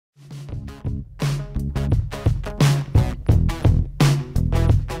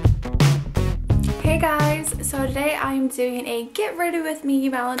So today I'm doing a get ready with me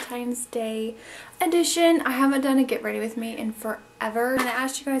Valentine's Day edition. I haven't done a get ready with me in forever, and I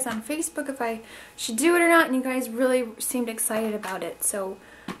asked you guys on Facebook if I should do it or not, and you guys really seemed excited about it. So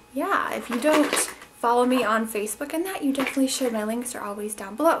yeah, if you don't follow me on Facebook and that, you definitely should. My links are always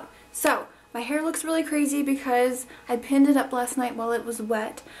down below. So my hair looks really crazy because I pinned it up last night while it was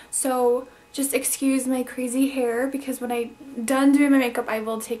wet, so just excuse my crazy hair, because when I'm done doing my makeup I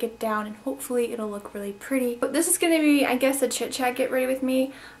will take it down and hopefully it'll look really pretty. But this is going to be, I guess, a chit chat get ready with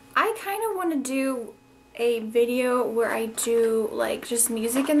me. I kind of want to do a video where I do like just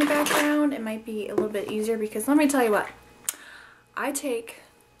music in the background. It might be a little bit easier because let me tell you what, I take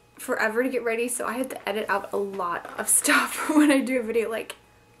forever to get ready, so I have to edit out a lot of stuff when I do a video like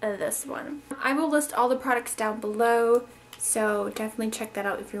this one. I will list all the products down below, so definitely check that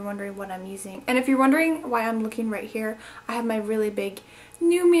out if you're wondering what I'm using. And if you're wondering why I'm looking right here, I have my really big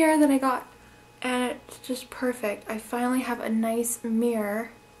new mirror that I got, and it's just perfect. I finally have a nice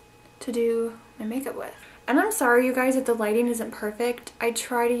mirror to do my makeup with. And I'm sorry you guys if the lighting isn't perfect. I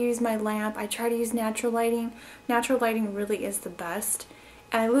try to use my lamp, I try to use natural lighting. Natural lighting really is the best.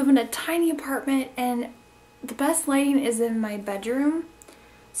 And I live in a tiny apartment and the best lighting is in my bedroom.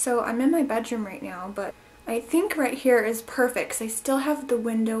 So I'm in my bedroom right now, but I think right here is perfect because I still have the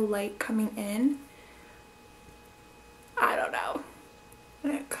window light coming in. I don't know.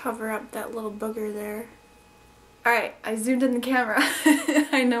 I'm gonna cover up that little booger there. Alright, I zoomed in the camera.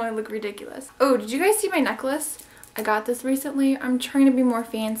 I know I look ridiculous. Oh, did you guys see my necklace? I got this recently. I'm trying to be more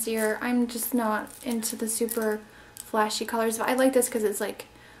fancier. I'm just not into the super flashy colors. But I like this because it's like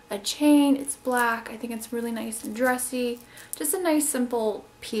a chain, it's black. I think it's really nice and dressy. Just a nice simple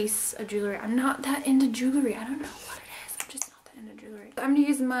piece of jewelry. I'm not that into jewelry. I don't know what it is. I'm just not that into jewelry. I'm going to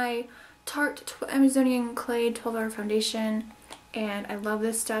use my Tarte Amazonian Clay 12-Hour Foundation. And I love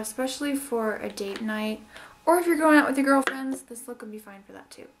this stuff, especially for a date night. Or if you're going out with your girlfriends, this look would be fine for that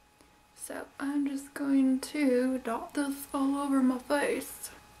too. So I'm just going to dot this all over my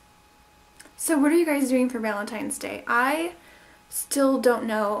face. So what are you guys doing for Valentine's Day? I still don't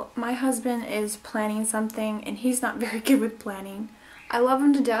know. My husband is planning something and he's not very good with planning. I love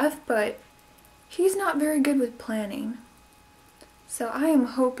him to death, but he's not very good with planning. So I am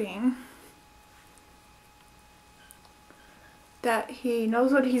hoping that he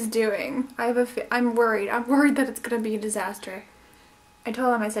knows what he's doing. I'm worried. I'm worried that it's gonna be a disaster. I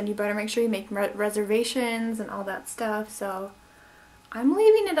told him, I said, you better make sure you make reservations and all that stuff. So I'm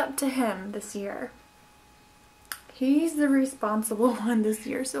leaving it up to him this year. He's the responsible one this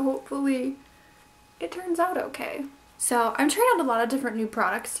year, so hopefully it turns out okay. So I'm trying out a lot of different new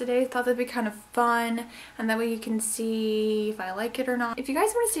products today. Thought that'd be kind of fun, and that way you can see if I like it or not. If you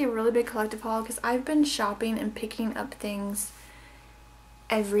guys want to see a really big collective haul, because I've been shopping and picking up things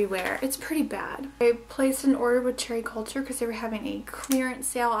everywhere. It's pretty bad. I placed an order with Cherry Culture because they were having a clearance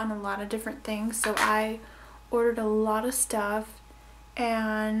sale on a lot of different things, so I ordered a lot of stuff.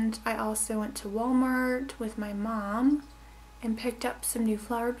 And I also went to Walmart with my mom and picked up some new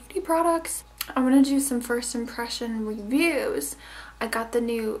Flower Beauty products. I'm going to do some first impression reviews. I got the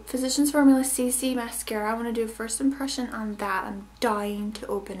new Physicians Formula CC mascara. I want to do a first impression on that. I'm dying to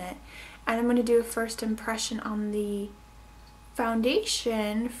open it. And I'm going to do a first impression on the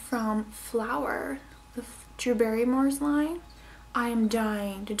foundation from Flower, the Drew Barrymore's line. I am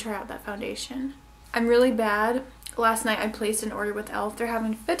dying to try out that foundation. I'm really bad. Last night I placed an order with e.l.f. They're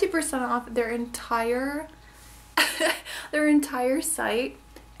having 50% off their entire site,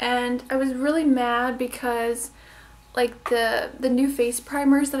 and I was really mad because like the new face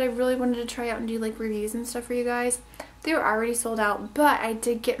primers that I really wanted to try out and do like reviews and stuff for you guys, they were already sold out. But I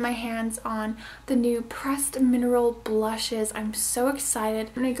did get my hands on the new pressed mineral blushes. I'm so excited.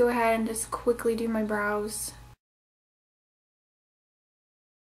 I'm gonna go ahead and just quickly do my brows.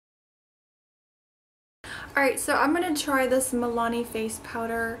 Alright, so I'm going to try this Milani face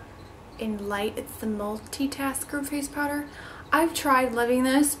powder in light. It's the multitasker face powder. I've tried loving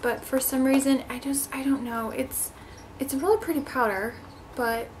this, but for some reason, I don't know. It's a really pretty powder,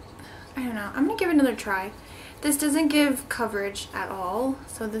 but I don't know. I'm going to give it another try. This doesn't give coverage at all,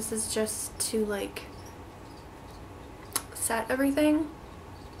 so this is just to like set everything.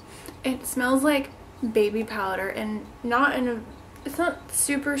 It smells like baby powder, and not in a... It's not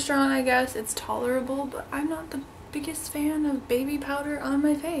super strong, I guess. It's tolerable, but I'm not the biggest fan of baby powder on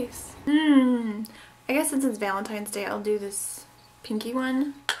my face. I guess since it's Valentine's Day, I'll do this pinky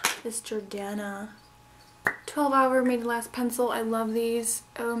one. This Jordana 12-hour Made to Last pencil. I love these.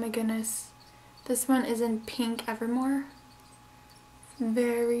 Oh my goodness. This one is in pink Evermore.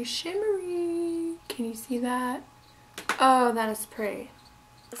 Very shimmery. Can you see that? Oh, that is pretty.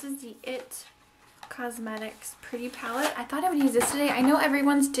 This is the It Cosmetics Pretty Palette. I thought I would use this today. I know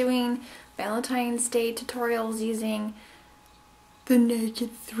everyone's doing Valentine's Day tutorials using the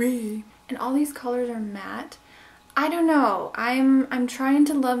Naked 3. And all these colors are matte. I don't know. I'm trying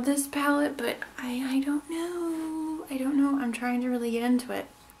to love this palette, but I don't know. I don't know. I'm trying to really get into it.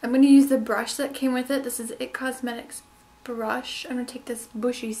 I'm going to use the brush that came with it. This is It Cosmetics brush. I'm going to take this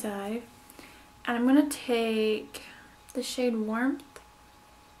bushy side. And I'm going to take the shade Warmth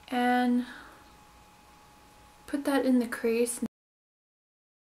and put that in the crease.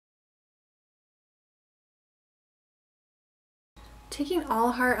 Taking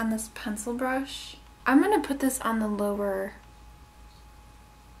All Heart on this pencil brush, I'm going to put this on the lower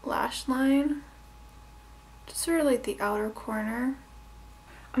lash line, just sort of like the outer corner.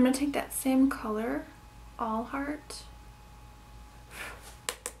 I'm going to take that same color, All Heart,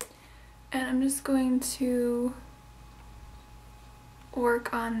 and I'm just going to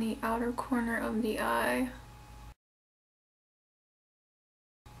work on the outer corner of the eye.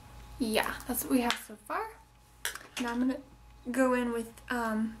 Yeah, that's what we have so far. Now I'm going to go in with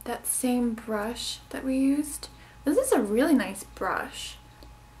that same brush that we used. This is a really nice brush.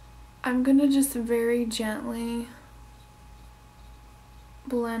 I'm going to just very gently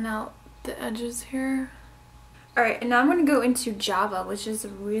blend out the edges here. Alright, and now I'm going to go into Java, which is a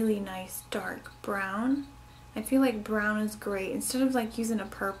really nice dark brown. I feel like brown is great. Instead of like using a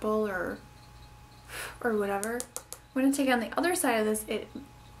purple or whatever, I'm going to take on the other side of the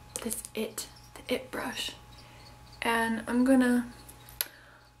It brush. And I'm going to,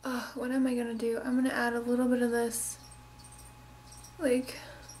 what am I going to do? I'm going to add a little bit of this, like,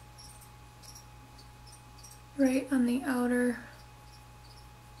 right on the outer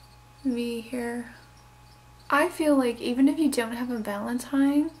V here. I feel like even if you don't have a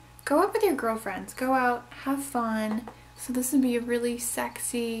Valentine, go out with your girlfriends. Go out, have fun. So this would be a really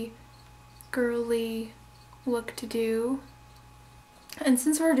sexy, girly look to do. And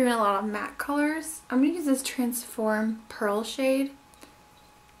since we're doing a lot of matte colors, I'm going to use this Transform Pearl shade.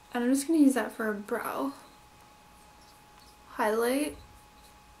 And I'm just going to use that for a brow highlight.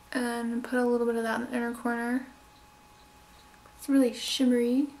 And put a little bit of that in the inner corner. It's really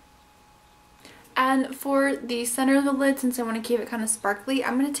shimmery. And for the center of the lid, since I want to keep it kind of sparkly,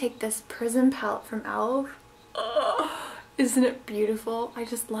 I'm going to take this Prism palette from e.l.f. Oh, isn't it beautiful? I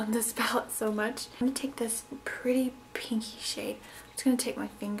just love this palette so much. I'm going to take this pretty pinky shade. I'm just going to take my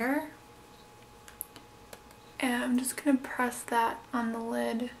finger and I'm just going to press that on the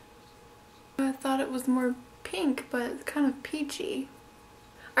lid. I thought it was more pink, but it's kind of peachy.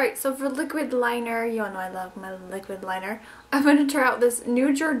 Alright, so for liquid liner, you all know I love my liquid liner. I'm going to try out this new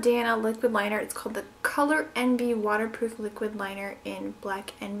Jordana liquid liner. It's called the Color Envy Waterproof Liquid Liner in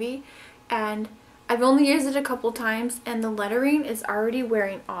Black Envy. And I've only used it a couple times and the lettering is already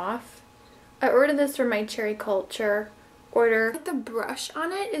wearing off. I ordered this from my Cherry Culture order. The brush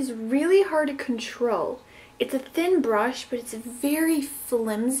on it is really hard to control. It's a thin brush, but it's very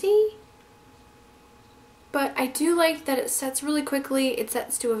flimsy. But I do like that it sets really quickly. It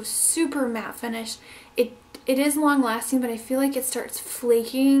sets to a super matte finish. It is long lasting, but I feel like it starts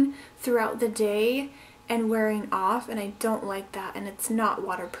flaking throughout the day and wearing off, and I don't like that, and it's not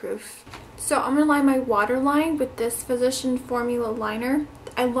waterproof. So I'm going to line my waterline with this Physician Formula liner.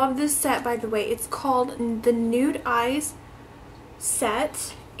 I love this set, by the way. It's called the Nude Eyes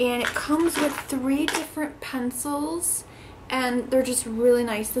set, and it comes with 3 different pencils. And they're just really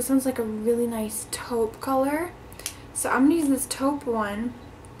nice. This one's like a really nice taupe color. So I'm going to use this taupe one.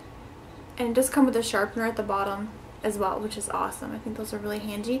 And it does come with a sharpener at the bottom as well, which is awesome. I think those are really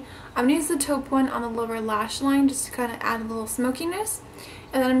handy. I'm going to use the taupe one on the lower lash line just to kind of add a little smokiness.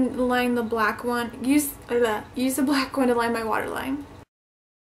 And then I'm going to line the black one. Use the black one to line my waterline.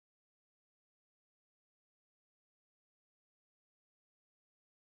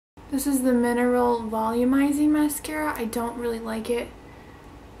 This is the Mineral Volumizing Mascara. I don't really like it,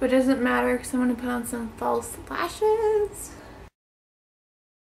 but it doesn't matter because I'm going to put on some false lashes.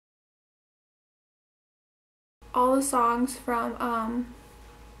 All the songs from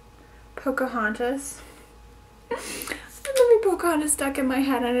Pocahontas. The movie Pocahontas stuck in my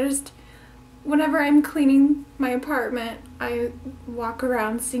head, and I just, whenever I'm cleaning my apartment, I walk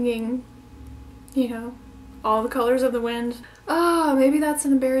around singing, you know, All the Colors of the Wind. Oh, maybe that's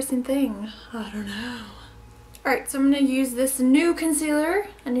an embarrassing thing. I don't know. Alright, so I'm going to use this new concealer,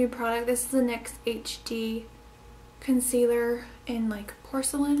 a new product. This is the NYX HD concealer in like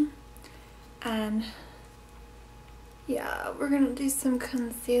porcelain. And yeah, we're going to do some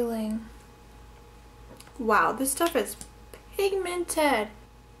concealing. Wow, this stuff is pigmented.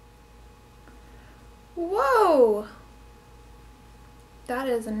 Whoa! That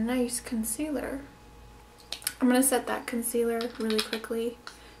is a nice concealer. I'm going to set that concealer really quickly.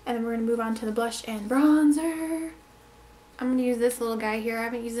 And then we're going to move on to the blush and bronzer. I'm going to use this little guy here. I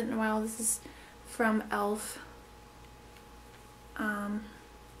haven't used it in a while. This is from e.l.f.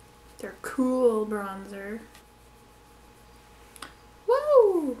 Their cool bronzer.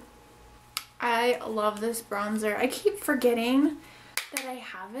 Woo! I love this bronzer. I keep forgetting that I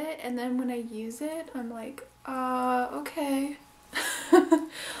have it, and then when I use it, I'm like, okay.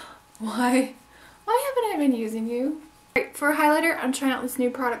 Why haven't I been using you? Alright, for a highlighter, I'm trying out this new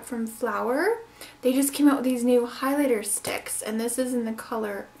product from Flower. They just came out with these new highlighter sticks, and this is in the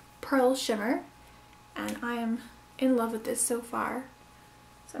color Pearl Shimmer, and I am in love with this so far.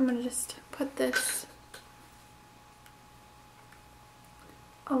 So I'm going to just put this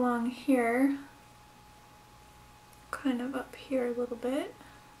along here, kind of up here a little bit.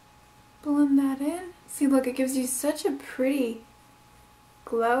 Blend that in. See, look, it gives you such a pretty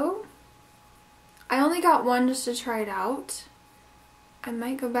glow. I only got one just to try it out. I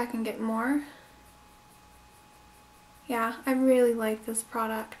might go back and get more. Yeah, I really like this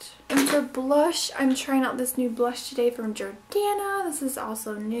product. And for blush, I'm trying out this new blush today from Jordana. This is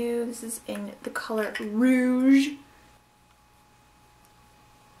also new. This is in the color Rouge.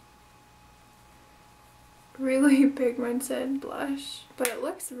 Really pigmented blush, but it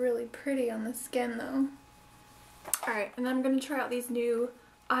looks really pretty on the skin though. Alright, and I'm going to try out these new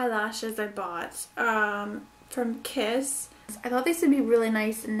eyelashes I bought from Kiss. I thought these would be really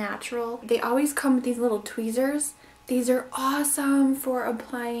nice and natural. They always come with these little tweezers. These are awesome for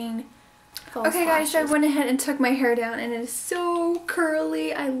applying false lashes. Okay guys, so I went ahead and took my hair down and it is so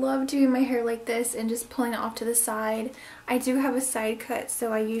curly. I love doing my hair like this and just pulling it off to the side. I do have a side cut,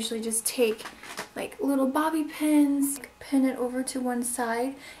 so I usually just take like little bobby pins, pin it over to one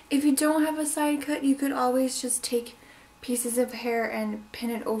side. If you don't have a side cut, you could always just take pieces of hair and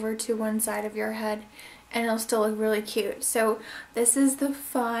pin it over to one side of your head, and it'll still look really cute. So this is the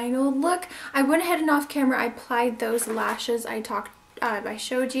final look. I went ahead and off camera I applied those lashes I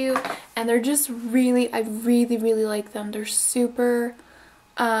showed you, and they're just really, I really like them. They're super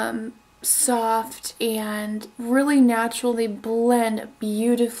soft and really natural. They blend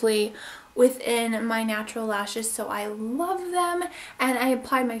beautifully within my natural lashes, so I love them. And I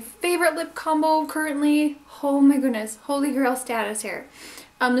applied my favorite lip combo currently. Oh my goodness, holy grail status here.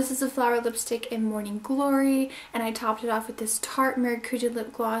 This is a Flower lipstick in Morning Glory, and I topped it off with this Tarte Maracuja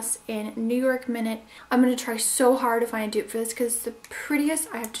lip gloss in New York Minute. I'm going to try so hard to find a dupe for this because it's the prettiest.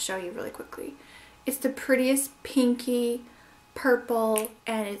 I have to show you really quickly. It's the prettiest pinky purple,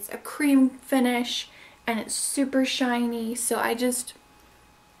 and it's a cream finish, and it's super shiny, so I just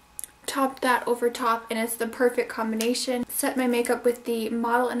topped that over top, and it's the perfect combination. Set my makeup with the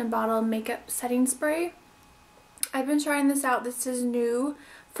Model in a Bottle makeup setting spray. I've been trying this out. This is new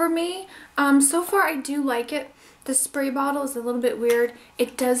for me. So far I do like it. The spray bottle is a little bit weird.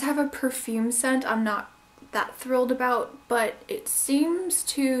 It does have a perfume scent I'm not that thrilled about, but it seems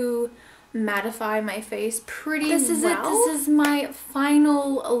to mattify my face pretty well. This is it. This is my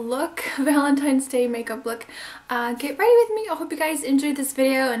final look, Valentine's Day makeup look. Get ready with me. I hope you guys enjoyed this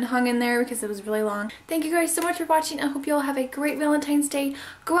video and hung in there because it was really long. Thank you guys so much for watching. I hope you all have a great Valentine's Day.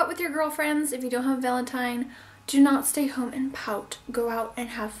 Go out with your girlfriends. If you don't have a Valentine, do not stay home and pout. Go out and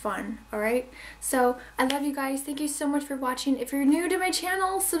have fun, alright? So, I love you guys. Thank you so much for watching. If you're new to my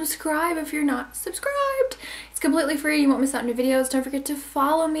channel, subscribe if you're not subscribed. It's completely free. You won't miss out on new videos. Don't forget to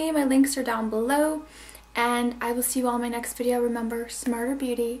follow me. My links are down below. And I will see you all in my next video. Remember, smarter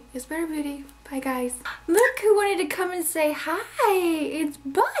beauty is better beauty. Bye, guys. Look who wanted to come and say hi. It's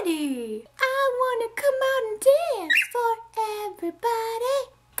Buddy. I want to come out and dance for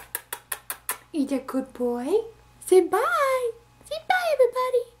everybody. He's a good boy. Say bye. Say bye,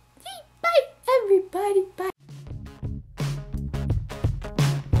 everybody. Say bye, everybody. Bye.